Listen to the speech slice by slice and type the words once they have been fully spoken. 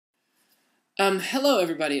Hello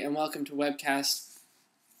everybody, and welcome to webcast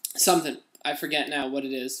something. I forget now what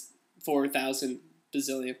it is. 4,000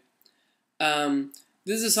 bazillion.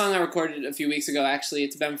 This is a song I recorded a few weeks ago, actually.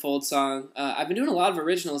 It's a Ben Folds song. I've been doing a lot of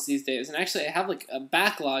originals these days, and actually I have like a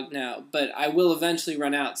backlog now, but I will eventually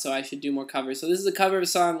run out, so I should do more covers. So this is a cover of a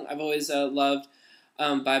song I've always loved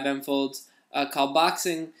by Ben Folds called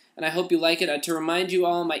Boxing, and I hope you like it. To remind you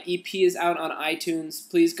all, my EP is out on iTunes.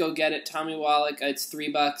 Please go get it. Tommy Wallach. It's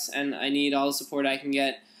 $3, and I need all the support I can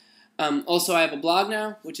get. Also, I have a blog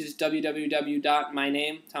now, which is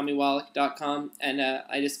www.myname.tommywallach.com, and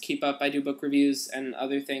I just keep up. I do book reviews and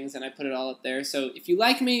other things, and I put it all up there. So if you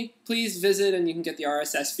like me, please visit, and you can get the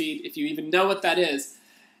RSS feed if you even know what that is.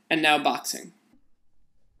 And now, boxing.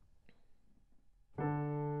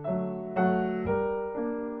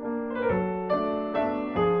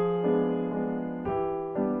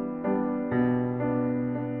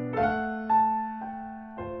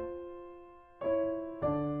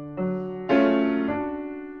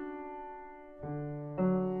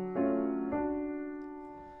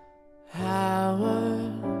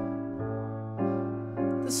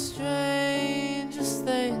 The strangest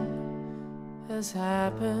thing has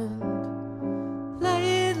happened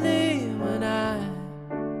lately when I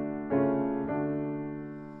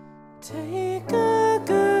take a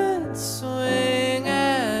good swing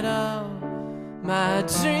at all my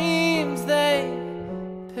dreams. They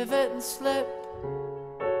pivot and slip.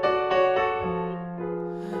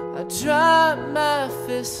 I drop my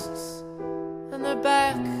fists and they're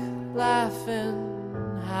back laughing.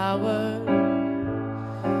 Howard,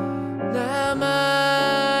 now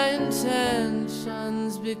my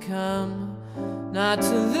intentions become not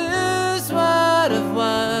to lose what I've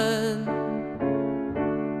won.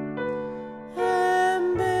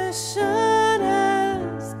 Ambition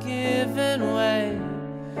has given way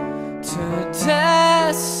to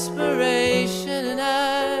desperation, and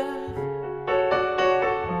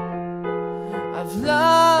I've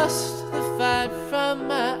lost the fight from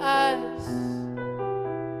my eyes.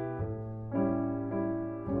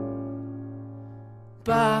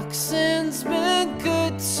 Boxing's been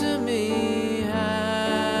good to me, Howard.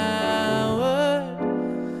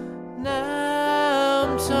 Now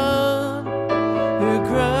I'm torn, you're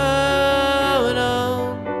growing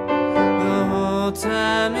on. The whole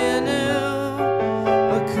time you knew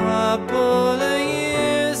a couple of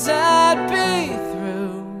years I'd be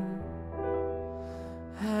through.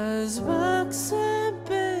 Has boxing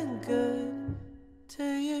been good to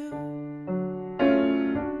you?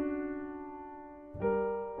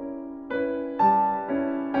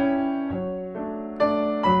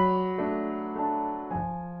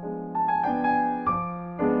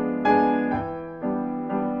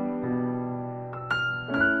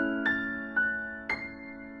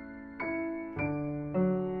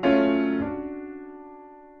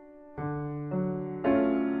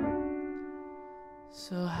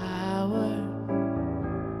 So Howard,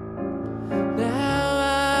 now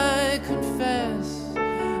I confess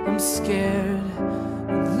I'm scared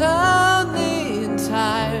and lonely and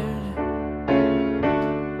tired.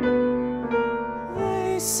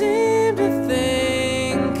 They seem to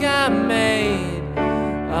think I'm made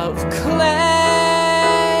of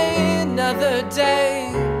clay. Another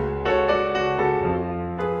day,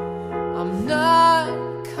 I'm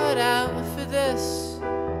not cut out for this.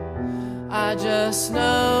 I just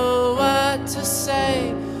know what to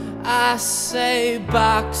say. I say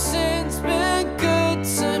boxing's been good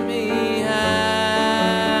to me,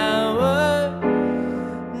 Howard.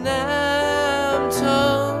 Now I'm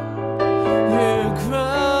torn, you're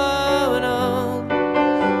growing on.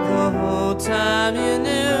 The whole time you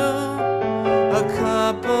knew a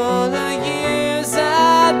couple of years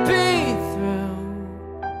I'd be through.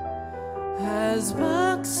 Has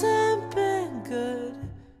boxing been good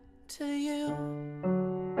to you?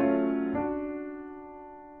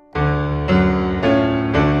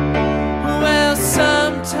 Well,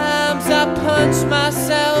 sometimes I punch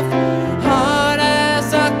myself hard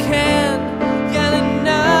as I can, yelling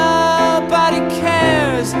nobody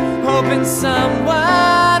cares, hoping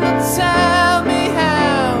someone will tell me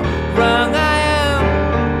how wrong I am.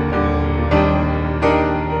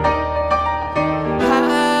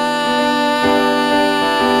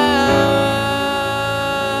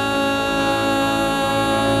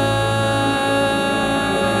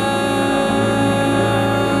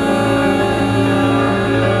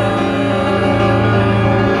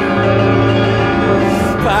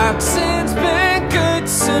 Boxing's been good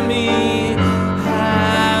to me,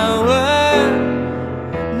 Howard.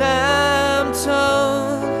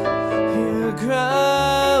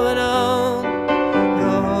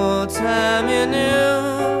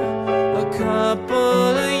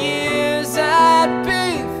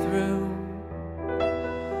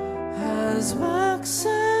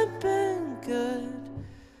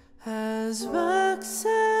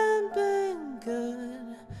 Boxing been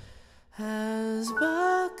good? Has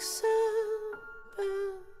boxing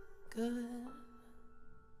been good?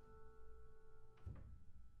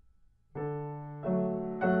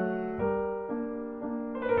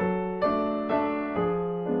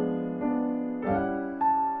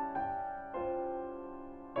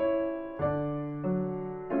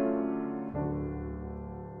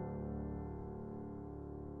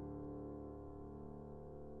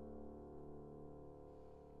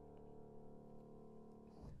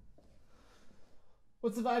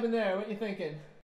 What's the vibe in there? What you thinking?